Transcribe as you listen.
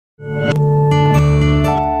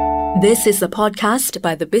This is a podcast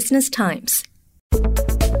by the Business Times.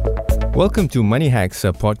 Welcome to Money Hacks,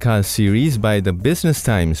 a podcast series by the Business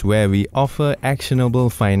Times where we offer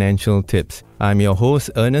actionable financial tips. I'm your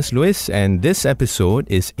host, Ernest Lewis, and this episode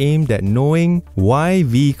is aimed at knowing why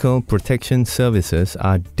vehicle protection services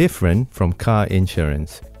are different from car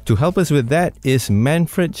insurance. To help us with that is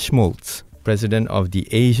Manfred Schmoltz, President of the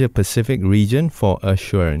Asia Pacific region for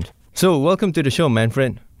Assurant. So, welcome to the show,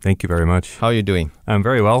 Manfred. Thank you very much. How are you doing? I'm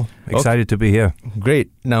very well. Excited to be here. Great.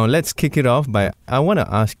 Now let's kick it off by, I want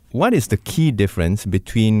to ask, what is the key difference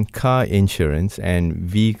between car insurance and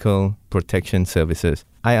vehicle protection services?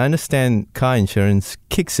 I understand car insurance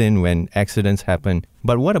kicks in when accidents happen,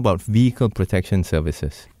 but what about vehicle protection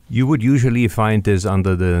services? You would usually find this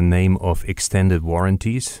under the name of extended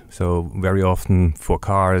warranties. So very often for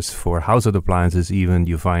cars, for household appliances even,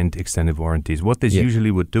 you find extended warranties. What this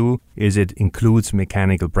usually would do is it includes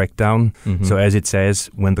mechanical breakdown. Mm-hmm. So as it says,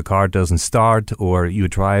 when the car doesn't start or you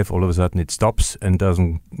drive, all of a sudden it stops and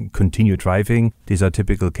doesn't continue driving. These are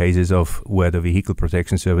typical cases of where the vehicle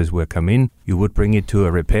protection service will come in. You would bring it to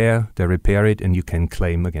a repair, they repair it, and you can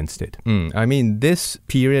claim against it. I mean, this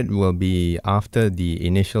period will be after the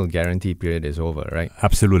initial guarantee period is over, right?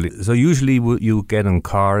 Absolutely. So usually you get on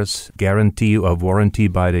cars guarantee or warranty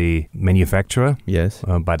by the manufacturer. Yes.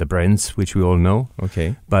 By the brands, which we all know.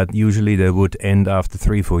 Okay. But usually they would end after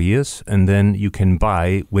 3-4 years. And then you can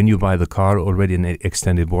buy, when you buy the car, already an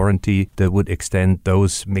extended warranty that would extend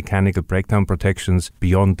those mechanical breakdown protections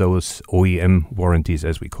beyond those OEM warranties,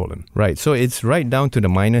 as we call them. Right. So it's right down to the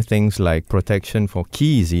minor things like protection for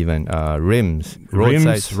keys even, rims,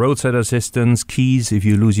 roadside assistance, keys. If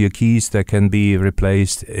you lose your keys, that can be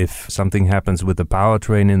replaced. If something happens with the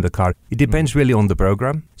powertrain in the car, it depends really on the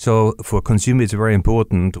program. So for consumers, it's very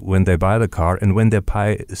important when they buy the car and when they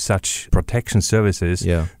buy such protection services,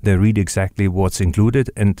 they read exactly what's included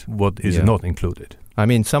and what is not included. I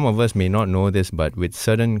mean, some of us may not know this, but with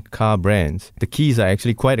certain car brands, the keys are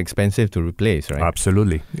actually quite expensive to replace, right?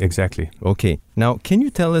 Absolutely. Exactly. Okay. Now, can you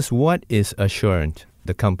tell us what is Assurant,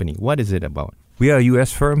 the company? What is it about? We are a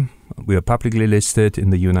U.S. firm. We are publicly listed in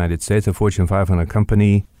the United States, a Fortune 500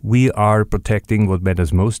 company. We are protecting what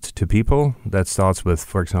matters most to people. That starts with,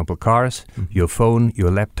 for example, cars, your phone, your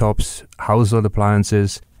laptops, household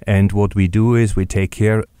appliances. And what we do is we take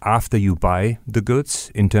care after you buy the goods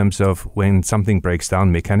in terms of when something breaks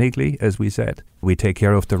down mechanically, as we said. We take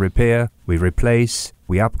care of the repair, we replace,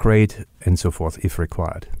 we upgrade, and so forth if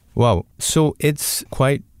required. Wow. So it's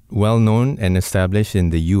quite well known and established in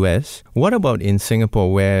the US. What about in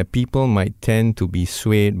Singapore, where people might tend to be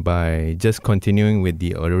swayed by just continuing with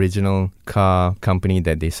the original car company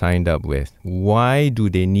that they signed up with? Why do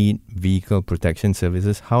they need vehicle protection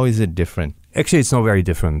services? How is it different? Actually, it's not very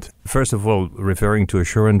different. First of all, referring to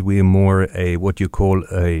Assurant, we are more what you call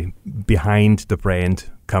a behind the brand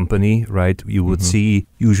company, right? You would see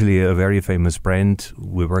usually a very famous brand.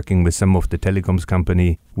 We're working with some of the telecoms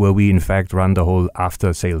company where we in fact run the whole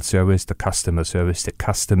after sales service, the customer service, the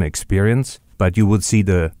customer experience. But you would see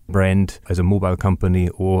the brand as a mobile company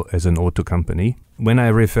or as an auto company. When I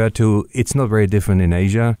refer to, it's not very different in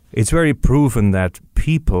Asia. It's very proven that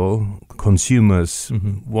people, consumers,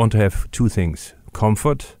 want to have two things: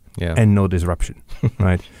 comfort and no disruption,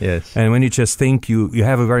 right? Yes. And when you just think you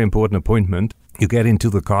have a very important appointment, you get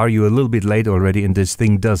into the car, you're a little bit late already, and this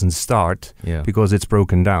thing doesn't start because it's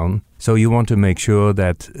broken down. So you want to make sure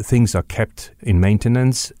that things are kept in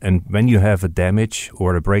maintenance, and when you have a damage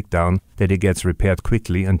or a breakdown, that it gets repaired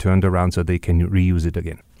quickly and turned around so they can reuse it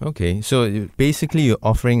again. Okay, so basically you're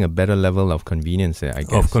offering a better level of convenience there, I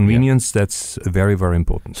guess. Of convenience, that's very, very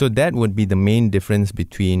important. So that would be the main difference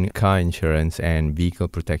between car insurance and vehicle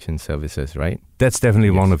protection services, right? That's definitely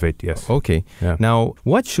one of it, yes. Okay. Yeah. Now,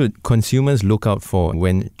 what should consumers look out for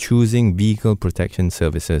when choosing vehicle protection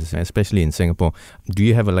services, especially in Singapore? Do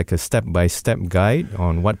you have a step-by-step guide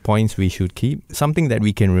on what points we should keep? Something that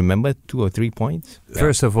we can remember, 2 or 3 points?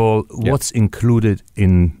 First of all, what's included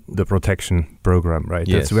in the protection program, right?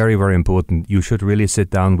 Yes. That's very, very important. You should really sit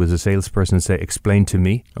down with a salesperson and say, explain to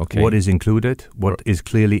me what is included, what is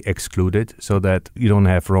clearly excluded, so that you don't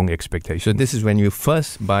have wrong expectations. So this is when you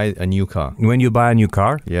first buy a new car. When you buy a new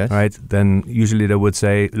car, right, then usually they would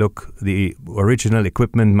say, look, the original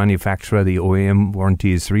equipment manufacturer, the OEM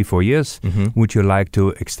warranty is 3-4 years. Would you like to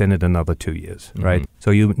extend it another 2 years, right?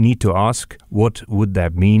 So you need to ask, what would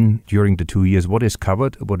that mean during the 2 years? What is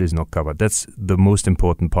covered? What is not covered? That's the most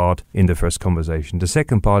important part in the first conversation. The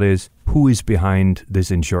second part is, who is behind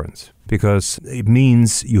this insurance? Because it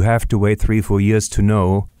means you have to wait 3-4 years to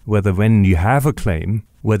know whether when you have a claim,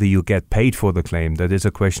 whether you get paid for the claim. That is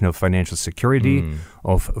a question of financial security,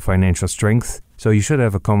 of financial strength. So you should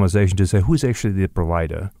have a conversation to say, who's actually the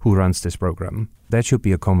provider who runs this program? That should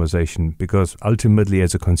be a conversation, because ultimately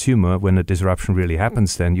as a consumer, when a disruption really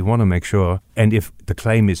happens, then you want to make sure, and if the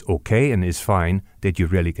claim is okay and is fine, that you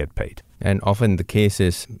really get paid. And often the case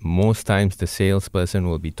is, most times the salesperson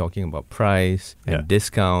will be talking about price and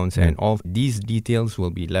discounts, and all these details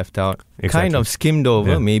will be left out, kind of skimmed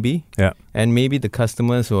over maybe. Yeah. And maybe the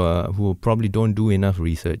customers who probably don't do enough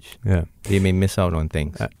research, they may miss out on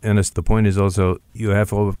things. And as the point is also,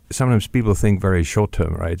 sometimes people think very short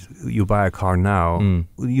term, right? You buy a car now,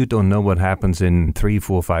 you don't know what happens in 3,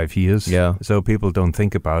 4, 5 years. Yeah. So people don't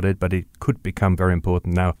think about it, but it could become very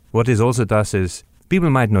important now. What this also does is, people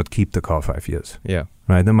might not keep the car 5 years. Yeah.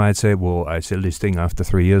 Right? They might say, well, I sell this thing after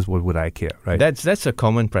 3 years. What would I care? Right? That's a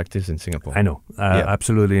common practice in Singapore. I know.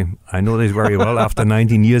 Absolutely. I know this very well after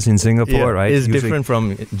 19 years in Singapore, right? It's different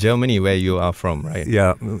from Germany, where you are from, right?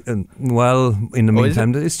 Yeah. Well, in the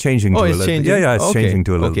meantime, it's changing to a little bit. Yeah, it's changing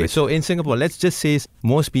to a little bit. So in Singapore, let's just say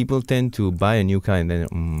most people tend to buy a new car and then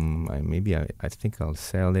maybe I think I'll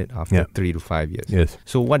sell it after 3 to 5 years. Yes.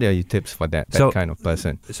 So what are your tips for that kind of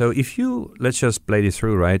person? So if let's just play this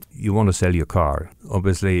through, right? You want to sell your car.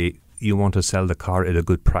 Obviously, you want to sell the car at a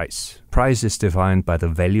good price. Price is defined by the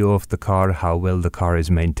value of the car, how well the car is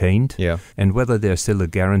maintained, and whether there's still a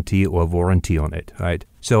guarantee or warranty on it, right?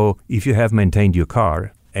 So if you have maintained your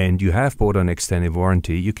car and you have bought an extended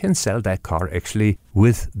warranty, you can sell that car actually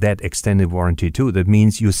with that extended warranty too. That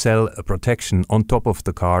means you sell a protection on top of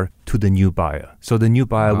the car to the new buyer. So the new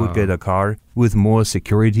buyer would get a car with more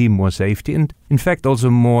security, more safety, and in fact also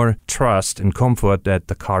more trust and comfort that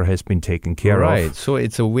the car has been taken care of. Right. So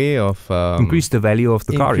it's a way of increase the value of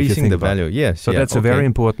the car. Increasing the value. Yes. So that's a very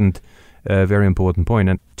important point.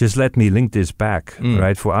 And just let me link this back,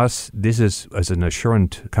 right? For us, this is, as an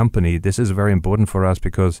assurance company, this is very important for us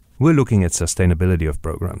because we're looking at sustainability of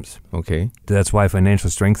programs. Okay. That's why financial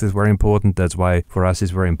strength is very important. That's why for us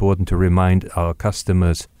it's very important to remind our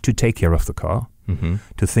customers to take care of the car,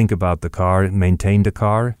 to think about the car, maintain the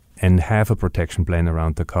car, and have a protection plan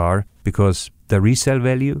around the car, because the resale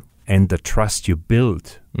value and the trust you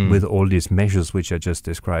build with all these measures which I just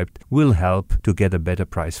described will help to get a better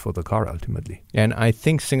price for the car ultimately. And I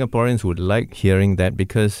think Singaporeans would like hearing that,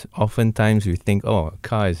 because oftentimes we think, a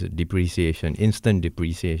car is depreciation, instant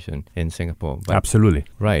depreciation in Singapore. But absolutely.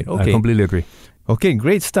 Right. Okay. I completely agree. Okay,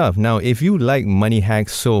 great stuff. Now, if you like Money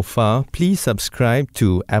Hacks so far, please subscribe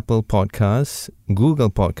to Apple Podcasts, Google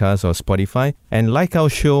Podcasts, or Spotify, and like our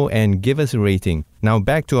show and give us a rating. Now,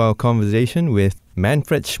 back to our conversation with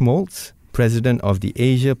Manfred Schmoltz, President of the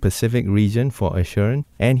Asia Pacific region for Assurant,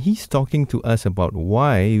 and he's talking to us about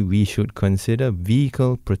why we should consider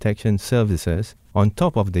vehicle protection services on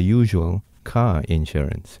top of the usual car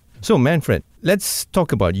insurance. So, Manfred, let's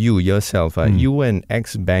talk about you yourself. You were an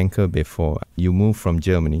ex-banker before. You moved from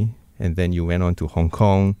Germany, and then you went on to Hong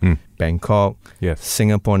Kong, Bangkok,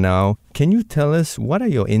 Singapore now. Can you tell us what are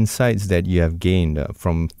your insights that you have gained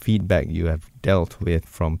from feedback you have dealt with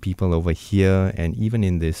from people over here and even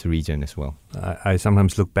in this region as well? I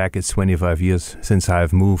sometimes look back, it's 25 years since I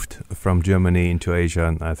have moved from Germany into Asia,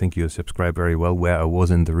 and I think you subscribe very well where I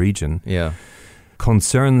was in the region. Yeah.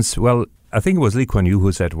 Concerns, well, I think it was Lee Kuan Yew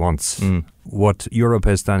who said once, what Europe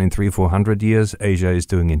has done in 300-400 years, Asia is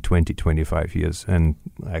doing in 20-25 years. And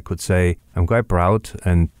I could say I'm quite proud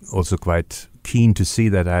and also quite keen to see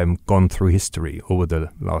that I've gone through history over the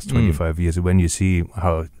last 25 years when you see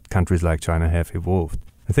how countries like China have evolved.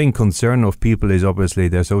 I think concern of people is obviously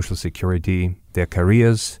their social security, their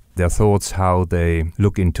careers, their thoughts, how they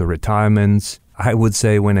look into retirements. I would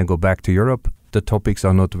say when I go back to Europe, the topics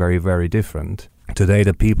are not very, very different. Today,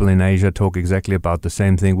 the people in Asia talk exactly about the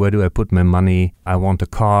same thing. Where do I put my money? I want a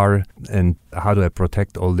car. And how do I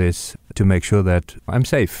protect all this to make sure that I'm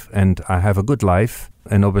safe and I have a good life?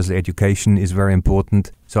 And obviously, education is very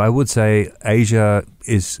important. So I would say Asia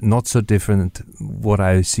is not so different what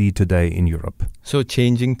I see today in Europe. So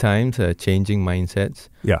changing times, changing mindsets.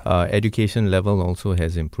 Yeah. Education level also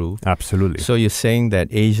has improved. Absolutely. So you're saying that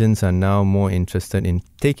Asians are now more interested in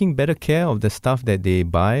taking better care of the stuff that they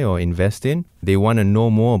buy or invest in. They want to know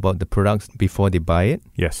more about the products before they buy it.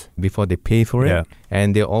 Yes. Before they pay for it. Yeah.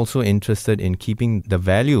 And they're also interested in keeping the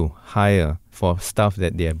value higher for stuff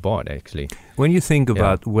that they have bought, actually. When you think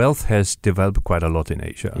about wealth has developed quite a lot in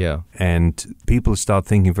Asia. Yeah. And people start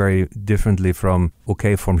thinking very differently from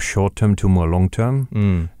short term to more long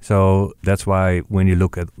term. So that's why when you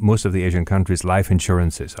look at most of the Asian countries, life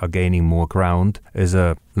insurances are gaining more ground as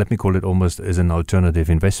let me call it almost as an alternative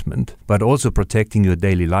investment, but also protecting your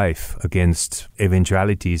daily life against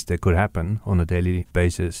eventualities that could happen on a daily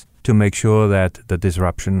basis, to make sure that the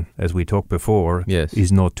disruption, as we talked before,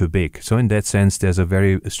 is not too big. So in that sense, there's a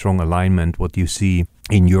very strong alignment what you see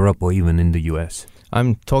in Europe or even in the US.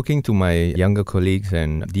 I'm talking to my younger colleagues,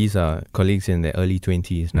 and these are colleagues in their early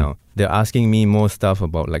 20s now. They're asking me more stuff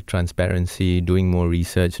about like transparency, doing more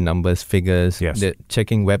research, numbers, figures. Yes. They're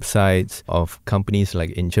checking websites of companies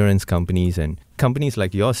like insurance companies and companies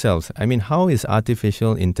like yourselves. I mean, how is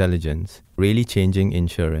artificial intelligence really changing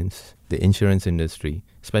insurance, the insurance industry,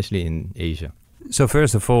 especially in Asia? So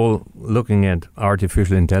first of all, looking at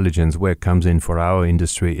artificial intelligence, where it comes in for our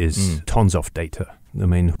industry is tons of data. I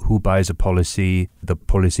mean, who buys a policy? The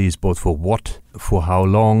policy is bought for what? For how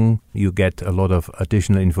long? You get a lot of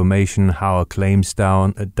additional information. How are claims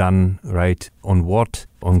done, right? On what?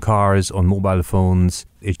 On cars, on mobile phones.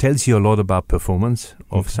 It tells you a lot about performance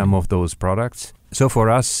of some of those products. So for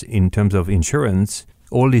us, in terms of insurance,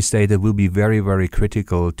 all this data will be very, very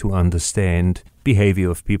critical to understand behavior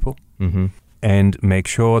of people. And make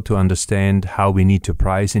sure to understand how we need to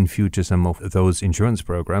price in future some of those insurance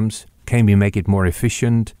programs. Can we make it more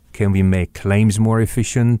efficient? Can we make claims more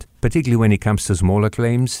efficient? Particularly when it comes to smaller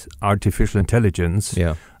claims, artificial intelligence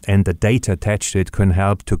and the data attached to it can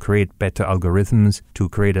help to create better algorithms, to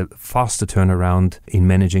create a faster turnaround in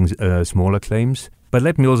managing smaller claims. But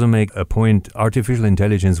let me also make a point. Artificial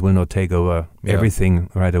intelligence will not take over everything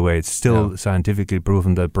right away. It's still scientifically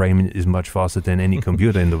proven that brain is much faster than any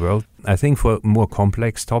computer in the world. I think for more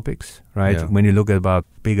complex topics, right, when you look at about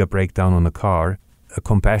bigger breakdown on a car, a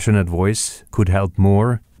compassionate voice could help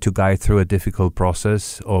more to guide through a difficult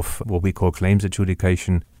process of what we call claims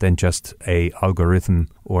adjudication than just a algorithm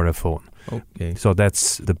or a phone. Okay. So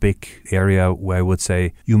that's the big area where I would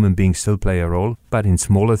say human beings still play a role, but in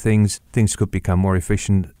smaller things could become more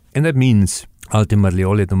efficient. And that means ultimately,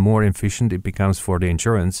 only the more efficient it becomes for the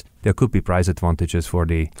insurance, there could be price advantages for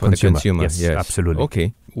the consumer. Yes, absolutely.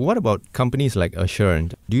 Okay. What about companies like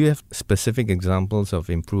Assurant? Do you have specific examples of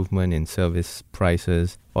improvement in service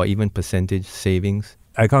prices or even percentage savings?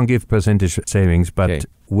 I can't give percentage savings, but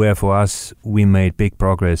where for us we made big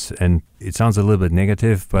progress, and it sounds a little bit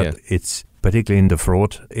negative, but it's particularly in the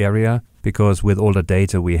fraud area, because with all the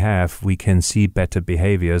data we have, we can see better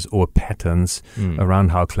behaviors or patterns around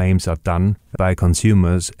how claims are done by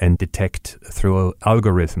consumers and detect through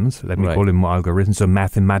algorithms, let me call them more algorithms, so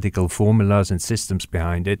mathematical formulas and systems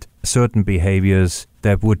behind it, certain behaviors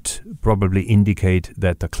that would probably indicate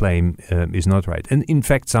that the claim is not right. And in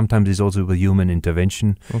fact, sometimes it's also with human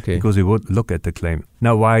intervention because we would look at the claim.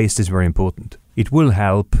 Now, why is this very important? It will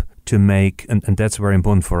help to make, and that's very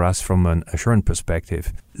important for us from an assurance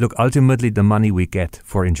perspective. Look, ultimately the money we get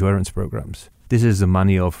for insurance programs, this is the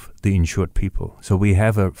money of the insured people. So we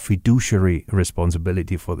have a fiduciary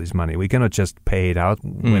responsibility for this money. We cannot just pay it out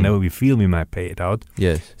whenever we feel we might pay it out.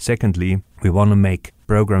 Yes. Secondly, we want to make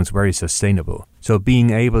programs very sustainable. So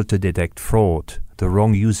being able to detect fraud, the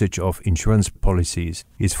wrong usage of insurance policies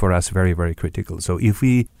is for us very, very critical. So if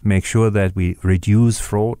we make sure that we reduce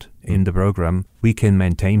fraud in the program, we can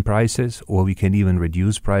maintain prices or we can even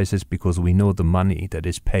reduce prices because we know the money that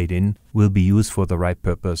is paid in will be used for the right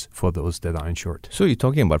purpose for those that are insured. So you're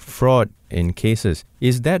talking about fraud in cases.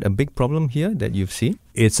 Is that a big problem here that you've seen?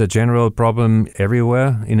 It's a general problem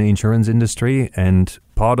everywhere in the insurance industry, and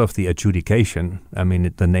part of the adjudication, I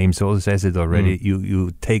mean, the name so says it already,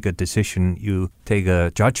 you take a decision, you take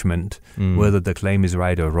a judgment whether the claim is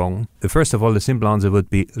right or wrong. First of all, the simple answer would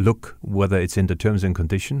be look whether it's in the terms and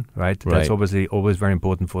condition, right? That's obviously always very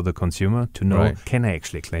important for the consumer to know, can I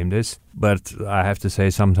actually claim this? But I have to say,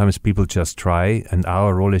 sometimes people just try, and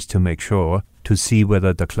our role is to make sure to see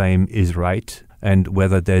whether the claim is right and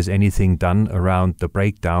whether there's anything done around the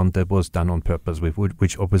breakdown that was done on purpose,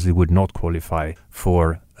 which obviously would not qualify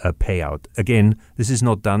for a payout. Again, this is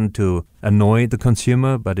not done to annoy the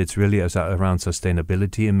consumer, but it's really around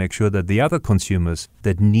sustainability and make sure that the other consumers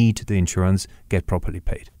that need the insurance get properly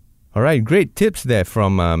paid. All right, great tips there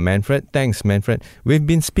from Manfred. Thanks, Manfred. We've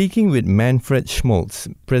been speaking with Manfred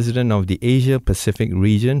Schmoltz, President of the Asia Pacific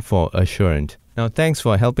region for Assurant. Now, thanks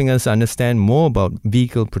for helping us understand more about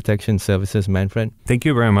vehicle protection services, Manfred. Thank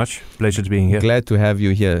you very much. Pleasure to being here. Glad to have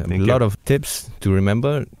you here. A lot of tips to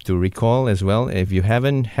remember, to recall as well. If you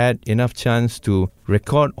haven't had enough chance to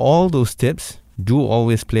record all those tips, do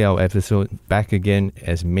always play our episode back again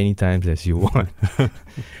as many times as you want.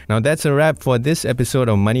 Now that's a wrap for this episode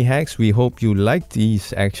of Money Hacks. We hope you liked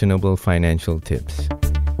these actionable financial tips.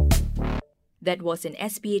 That was an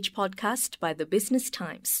SPH podcast by the Business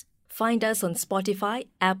Times. Find us on Spotify,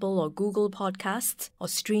 Apple or Google Podcasts, or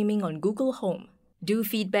streaming on Google Home. Do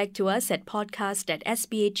feedback to us at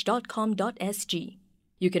podcast@sph.com.sg.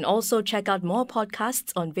 You can also check out more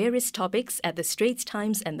podcasts on various topics at the Straits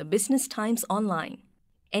Times and the Business Times online.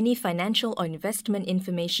 Any financial or investment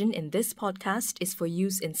information in this podcast is for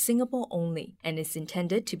use in Singapore only and is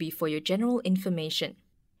intended to be for your general information.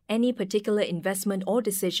 Any particular investment or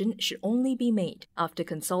decision should only be made after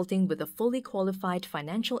consulting with a fully qualified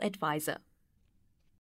financial advisor.